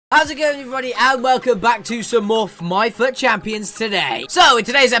How's it going, everybody, and welcome back to some more My Foot Champions today. So, in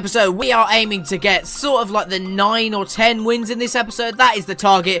today's episode, we are aiming to get sort of like the 9 or 10 wins in this episode. That is the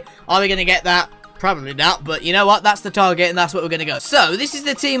target. Are we going to get that? Probably not, but you know what? That's the target, and that's what we're going to go. So, this is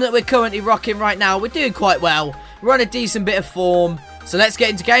the team that we're currently rocking right now. We're doing quite well. We're on a decent bit of form. So, let's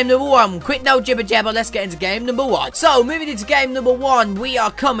get into game number 1. Quick, no jibber jabber, let's get into game number 1. So, moving into game number 1, we are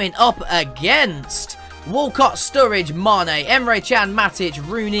coming up against Walcott, Sturridge, Mane, Emre Can, Matic,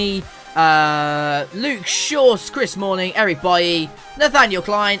 Rooney, Luke Shaw, Chris Morning, Eric Bailly, Nathaniel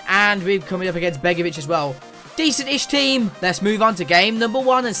Klein, and we're coming up against Begovic as well. Decent-ish team. Let's move on to game number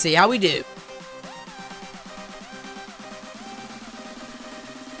 1 and see how we do.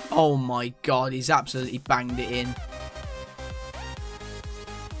 Oh my god, he's absolutely banged it in.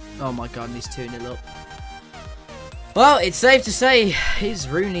 Oh my god, and he's 2-0 up. Well, it's safe to say his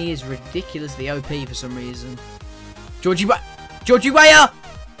Rooney is ridiculously OP for some reason. Georgie Weah!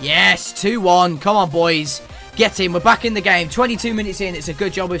 Yes, 2-1. Come on, boys. Get in. We're back in the game. 22 minutes in. It's a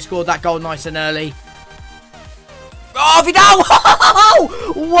good job we've scored that goal nice and early. Oh,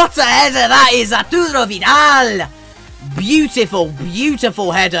 Vidal! What a header that is. Arturo Vidal. Beautiful,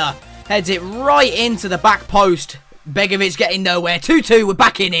 beautiful header. Heads it right into the back post. Begovic getting nowhere. 2-2. We're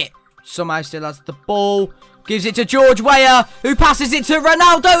back in it. Somehow still has the ball. Gives it to George Weah, who passes it to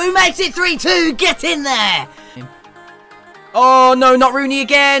Ronaldo, who makes it 3-2. Get in there. Oh, no, not Rooney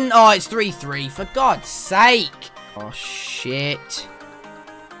again. Oh, it's 3-3. For God's sake. Oh, shit.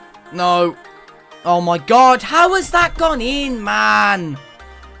 No. Oh, my God. How has that gone in, man?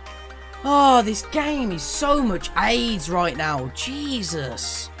 Oh, this game is so much AIDS right now.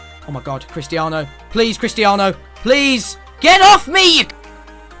 Jesus. Oh, my God. Cristiano. Please, Cristiano. Please. Get off me.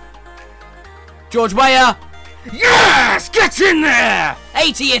 George Weah. Yes! Get in there!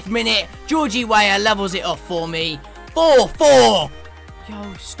 80th minute. Georgie Weah levels it up for me. 4-4. Yo,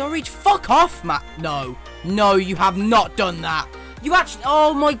 Sturridge, fuck off, Matt. No. No, you have not done that. You actually...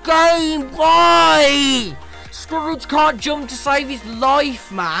 Oh, my game. Why? Sturridge can't jump to save his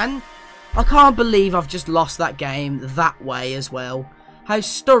life, man. I can't believe I've just lost that game that way as well. How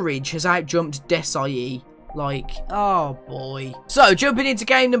Sturridge has outjumped Desai. Like, oh boy. So, jumping into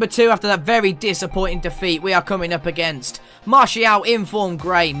game number 2 after that very disappointing defeat, we are coming up against Martial, Inform,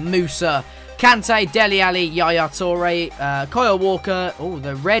 Gray, Musa, Kante, Dele Alli, Yaya Toure, Kyle Walker, oh,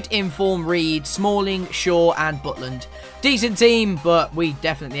 the red Inform, Reed, Smalling, Shaw, and Butland. Decent team, but we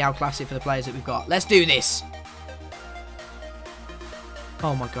definitely outclass it for the players that we've got. Let's do this.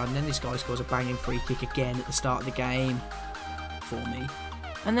 Oh my god, and then this guy scores a banging free kick again at the start of the game for me.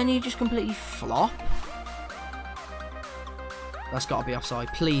 And then you just completely flop. That's got to be offside.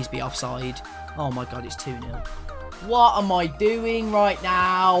 Please be offside. Oh my god, it's 2-0. What am I doing right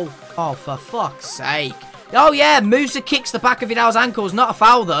now? Oh, for fuck's sake. Oh yeah, Musa kicks the back of Vidal's ankles. Not a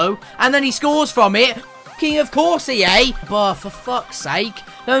foul though. And then he scores from it. King of course he, eh? But for fuck's sake.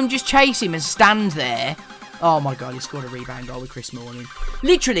 Don't just chase him and stand there. Oh my god, he scored a rebound goal with Chris Morning.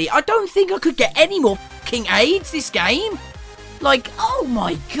 Literally, I don't think I could get any more fucking AIDS this game. Like, oh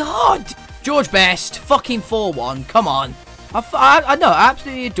my god. George Best, fucking 4-1. Come on. I know, I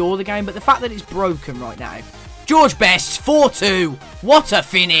absolutely adore the game, but the fact that it's broken right now. George Best, 4-2. What a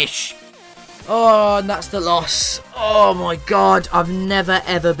finish. Oh, and that's the loss. Oh, my God. I've never,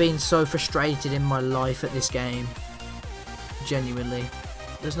 ever been so frustrated in my life at this game. Genuinely.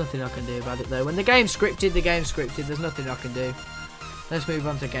 There's nothing I can do about it, though. When the game's scripted, the game's scripted. There's nothing I can do. Let's move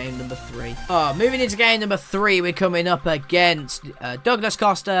on to game number 3. Oh, moving into game number 3, we're coming up against Douglas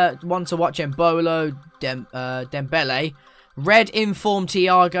Costa, One to Watch Embolo, Dembele, Red Inform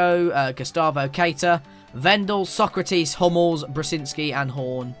Thiago, Gustavo Keita, Vendel, Socrates, Hummels, Brzezinski, and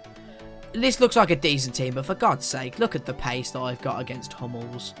Horn. This looks like a decent team, but for God's sake, look at the pace that I've got against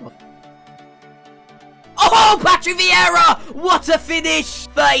Hummels. Oh, Patrick Vieira! What a finish!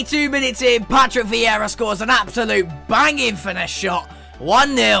 32 minutes in, Patrick Vieira scores an absolute banging finish shot.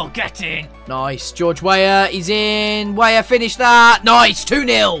 1-0, get in. Nice, George Weah is in. Weah finished that. Nice,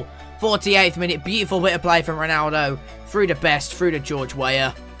 2-0. 48th minute, beautiful bit of play from Ronaldo. Through to Best, through to George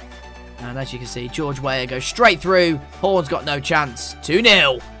Weah. And as you can see, George Weah goes straight through. Horn's got no chance.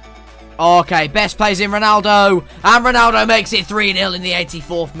 2-0. Okay, Best plays in Ronaldo. And Ronaldo makes it 3-0 in the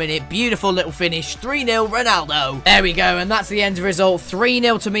 84th minute. Beautiful little finish. 3-0 Ronaldo. There we go. And that's the end result.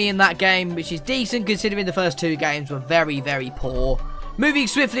 3-0 to me in that game, which is decent considering the first 2 games were very, very poor. Moving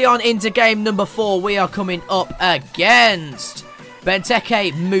swiftly on into game number 4, we are coming up against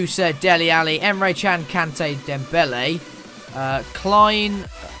Benteke, Musa, Dele Alli, Emre Can, Kante, Dembele, Klein,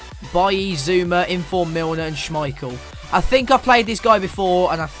 Bailly, Zuma, Inform, Milner, and Schmeichel. I think I've played this guy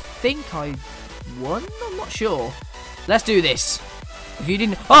before, and I think I won? I'm not sure. Let's do this. If you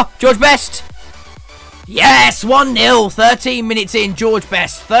didn't... Oh, George Best! Yes, 1-0. 13 minutes in, George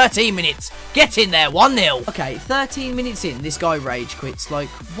Best. 13 minutes. Get in there, 1-0. Okay, 13 minutes in, this guy rage quits. Like,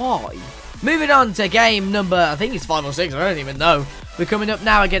 why? Moving on to game number, I think it's 5 or 6, I don't even know. We're coming up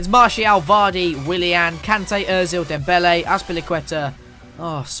now against Martial, Vardy, Willian, Kante, Ozil, Dembele, Azpilicueta,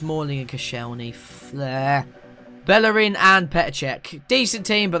 Smalling and Koscielny, Flair, Bellerin and Petr Cech. Decent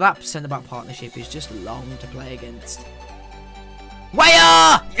team, but that centre-back partnership is just long to play against.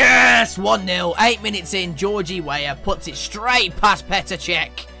 Weah! Yes! 1-0. 8 minutes in, Georgie Weah puts it straight past Petr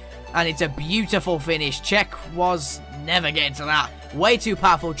Cech. And it's a beautiful finish. Cech was never getting to that. Way too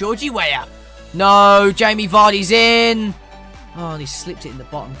powerful. Georgie Weah. No, Jamie Vardy's in. Oh, and he slipped it in the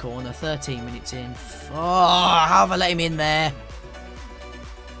bottom corner. 13 minutes in. Oh, how have I let him in there?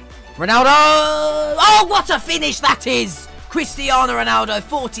 Ronaldo! Oh, what a finish that is! Cristiano Ronaldo,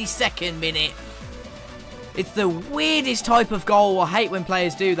 42nd minute. It's the weirdest type of goal. I hate when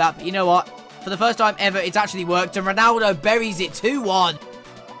players do that, but you know what? For the first time ever, it's actually worked, and Ronaldo buries it 2-1.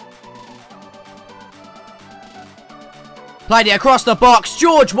 Played it across the box.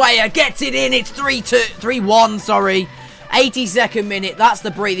 George Weah gets it in. It's 3-1, sorry. 82nd minute. That's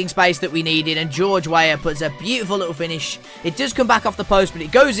the breathing space that we needed, and George Weah puts a beautiful little finish. It does come back off the post, but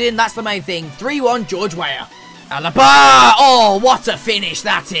it goes in. That's the main thing. 3-1, George Weah. Alaba! Oh, what a finish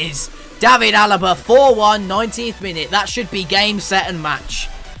that is. David Alaba, 4-1, 19th minute. That should be game, set, and match.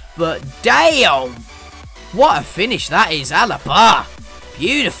 But damn! What a finish that is, Alaba.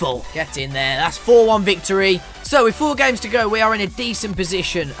 Beautiful. Get in there. That's 4-1 victory. So with 4 games to go, we are in a decent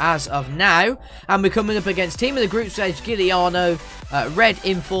position as of now. And we're coming up against team of the group stage, Giuliano, Red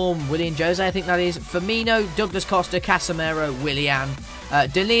Inform, Willian Jose, I think that is, Firmino, Douglas Costa, Casemiro, Willian,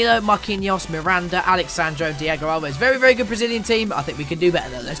 Danilo, Marquinhos, Miranda, Alexandro, Diego Alves. Very, very good Brazilian team. I think we can do better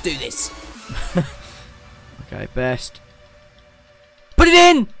though. Let's do this. Okay, Best. Put it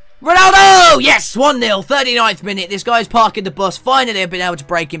in! Ronaldo! Yes, 1-0, 39th minute. This guy's parking the bus. Finally, I've been able to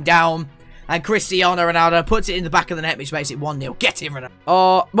break him down. And Cristiano Ronaldo puts it in the back of the net, which makes it 1-0. Get him, Ronaldo.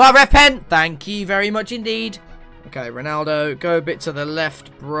 Oh, well, ref pen. Thank you very much indeed. Okay, Ronaldo, go a bit to the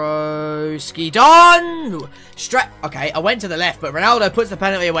left, bro. Ski on! Straight. Okay, I went to the left, but Ronaldo puts the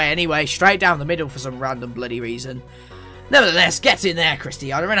penalty away anyway. Straight down the middle for some random bloody reason. Nevertheless, get in there,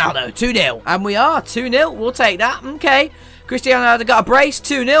 Cristiano Ronaldo. 2-0. And we are 2-0. We'll take that. Okay. Cristiano Ronaldo got a brace,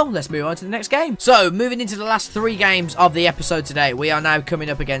 2-0. Let's move on to the next game. So, moving into the last 3 games of the episode today, we are now coming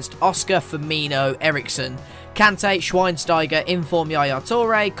up against Oscar, Firmino, Eriksen, Kante, Schweinsteiger, Inform Yaya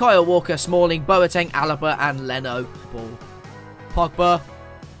Toure, Kyle Walker, Smalling, Boateng, Alaba, and Leno. Ball. Pogba.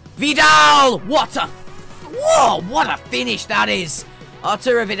 Vidal! What a finish that is!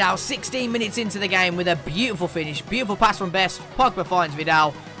 Arturo Vidal, 16 minutes into the game with a beautiful finish. Beautiful pass from Best. Pogba finds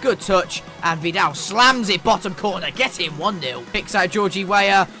Vidal. Good touch. And Vidal slams it bottom corner. Get him 1-0. Picks out Georgie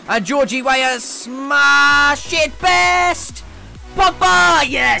Weah. And Georgie Weah smash it Best. Pogba.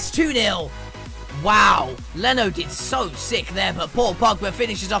 Yes, 2-0. Wow. Leno did so sick there. But Paul Pogba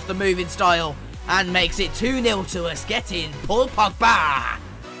finishes off the moving style. And makes it 2-0 to us. Get in, Paul Pogba.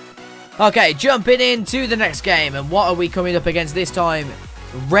 Okay, jumping into the next game. And what are we coming up against this time?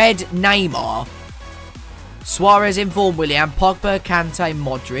 Red Neymar. Suarez, Inform, Willian, Pogba, Kante,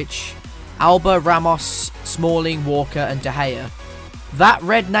 Modric, Alba, Ramos, Smalling, Walker, and De Gea. That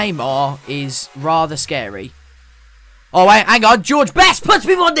red Neymar is rather scary. Oh, wait, hang on. George Best puts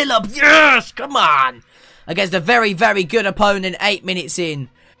me 1-0 up. Yes, come on. Against a very, very good opponent 8 minutes in.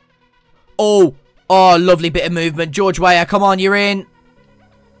 Oh, lovely bit of movement. George Weah, come on, you're in.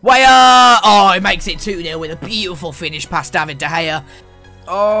 Weah! Oh, it makes it 2-0 with a beautiful finish past David De Gea.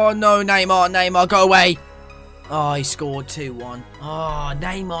 Oh, no, Neymar, go away. Oh, he scored 2-1. Oh,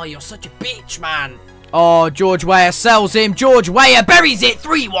 Neymar, you're such a bitch, man. Oh, George Weah sells him. George Weah buries it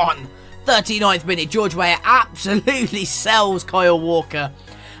 3-1. 39th minute, George Weah absolutely sells Kyle Walker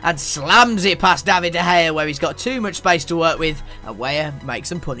and slams it past David De Gea where he's got too much space to work with. And Weah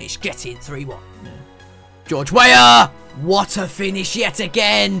makes him punish. Get in 3-1. George Weah! What a finish yet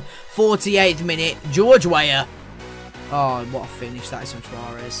again. 48th minute, George Weah. Oh, what a finish. That is from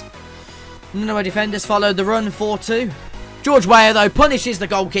Suarez. None of our defenders followed the run, 4-2. George Weah, though, punishes the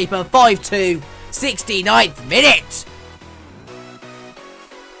goalkeeper, 5-2. 69th minute.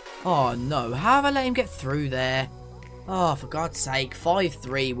 Oh, no. How have I let him get through there? Oh, for God's sake.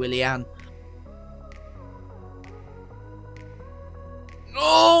 5-3, Willian.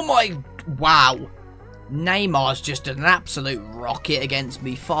 Oh, my... Wow. Neymar's just an absolute rocket against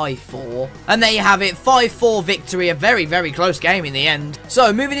me, 5-4. And there you have it, 5-4 victory, a very, very close game in the end.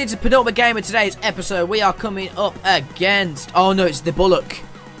 So, moving into the penultimate game of today's episode, we are coming up against... Oh no, it's the Bullock.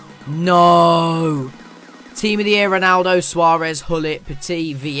 No. Team of the year, Ronaldo, Suarez, Hullet,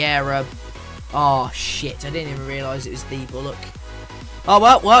 Petit, Vieira. Oh, shit. I didn't even realise it was the Bullock. Oh,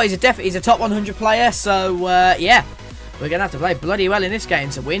 well, he's a top 100 player, so, yeah. We're going to have to play bloody well in this game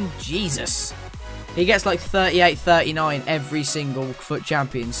to win. Jesus. He gets like 38, 39 every single FUT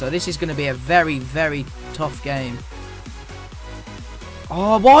champion, so this is going to be a very, very tough game.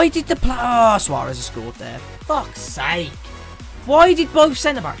 Oh, why did the Oh, Suarez has scored there. Fuck's sake. Why did both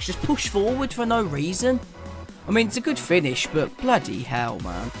centre-backs just push forward for no reason? I mean, it's a good finish, but bloody hell,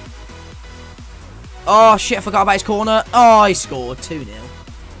 man. Oh, shit, I forgot about his corner. Oh, he scored 2-0.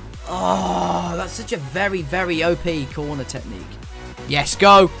 Oh, that's such a very, very OP corner technique. Yes,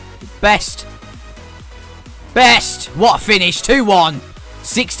 go. Best. Best. What a finish. 2-1.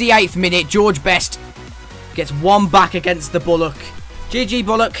 68th minute. George Best gets one back against the Bullock. GG,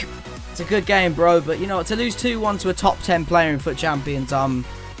 Bullock. It's a good game, bro. But, you know, to lose 2-1 to a top 10 player in FUT Champions, I'm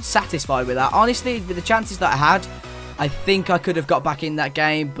satisfied with that. Honestly, with the chances that I had, I think I could have got back in that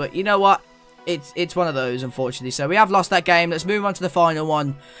game. But you know what? It's one of those, unfortunately. So we have lost that game. Let's move on to the final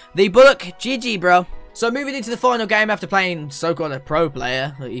one. The Bullock. GG, bro. So moving into the final game after playing so-called a pro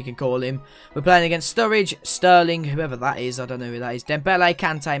player, that you can call him. We're playing against Sturridge, Sterling, whoever that is. I don't know who that is. Dembele,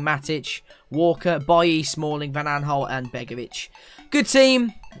 Kante, Matic, Walker, Bailly, Smalling, Van Aanholt, and Begovic. Good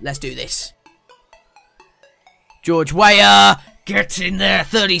team. Let's do this. George Weah gets in there.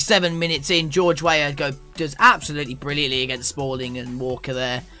 37 minutes in. George Weah does absolutely brilliantly against Smalling and Walker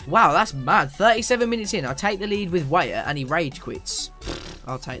there. Wow, that's mad. 37 minutes in. I take the lead with Weah and he rage quits.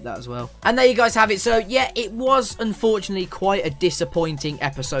 I'll take that as well. And there you guys have it. So, yeah, it was unfortunately quite a disappointing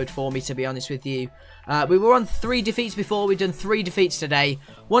episode for me, to be honest with you. We were on 3 defeats before. We've done 3 defeats today.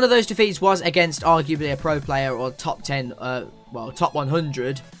 One of those defeats was against arguably a pro player or top 10, well, top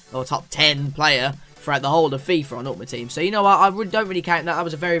 100 or top 10 player throughout the whole of FIFA on Ultimate Team. So, you know what? I don't really count that. That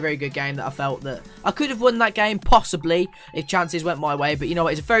was a very, very good game that I felt that I could have won that game, possibly, if chances went my way. But, you know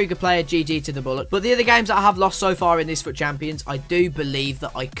what? He's a very good player. GG to the Bullock. But the other games that I have lost so far in this FUT Champions, I do believe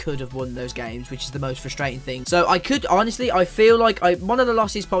that I could have won those games, which is the most frustrating thing. So, I could, honestly, I feel like one of the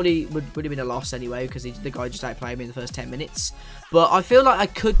losses probably would have been a loss anyway, because the guy just outplayed me in the first 10 minutes. But I feel like I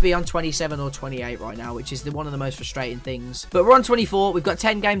could be on 27 or 28 right now, which is one of the most frustrating things. But we're on 24. We've got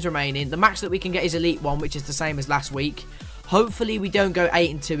 10 games remaining. The max that we can get is Elite 1, which is the same as last week. Hopefully, we don't go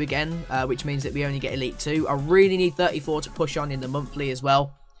 8 and 2 again, which means that we only get Elite 2. I really need 34 to push on in the monthly as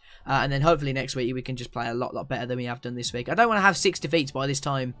well. And then hopefully next week we can just play a lot better than we have done this week. I don't want to have 6 defeats by this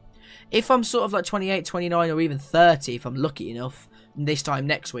time. If I'm sort of like 28, 29 or even 30, if I'm lucky enough, this time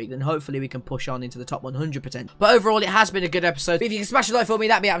next week, then hopefully we can push on into the top 100%. But overall, it has been a good episode. If you can smash a like for me,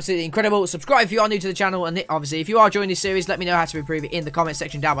 that'd be absolutely incredible. Subscribe if you are new to the channel, and obviously if you are enjoying this series, let me know how to improve it in the comment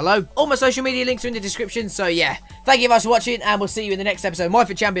section down below. All my social media links are in the description. So yeah, thank you guys for watching, and we'll see you in the next episode of My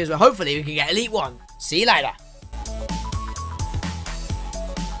FUT Champions, where hopefully we can get Elite 1. See you later.